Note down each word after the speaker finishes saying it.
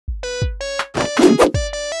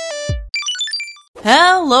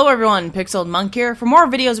Hello everyone, Pixeled Monk here. For more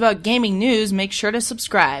videos about gaming news, make sure to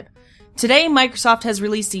subscribe. Today, Microsoft has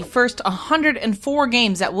released the first 104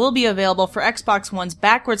 games that will be available for Xbox One's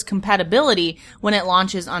backwards compatibility when it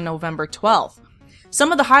launches on November 12th.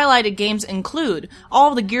 Some of the highlighted games include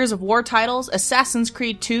all of the Gears of War titles, Assassin's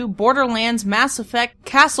Creed 2, Borderlands, Mass Effect,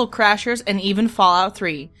 Castle Crashers, and even Fallout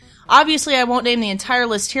 3. Obviously, I won't name the entire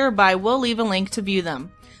list here, but I will leave a link to view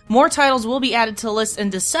them. More titles will be added to the list in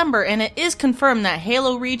December, and it is confirmed that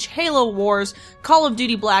Halo Reach, Halo Wars, Call of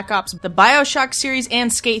Duty Black Ops, the BioShock series,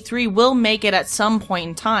 and Skate 3 will make it at some point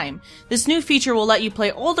in time. This new feature will let you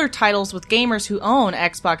play older titles with gamers who own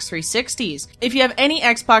Xbox 360s. If you have any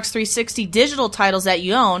Xbox 360 digital titles that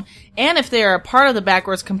you own, and if they are a part of the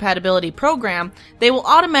backwards compatibility program, they will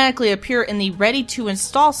automatically appear in the Ready to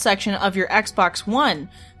Install section of your Xbox One.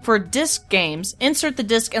 For disc games, insert the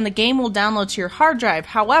disc and the game will download to your hard drive.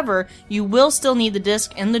 However, you will still need the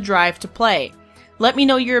disc and the drive to play. Let me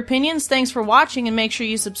know your opinions. Thanks for watching, and make sure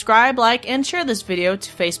you subscribe, like, and share this video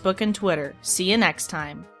to Facebook and Twitter. See you next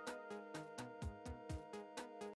time.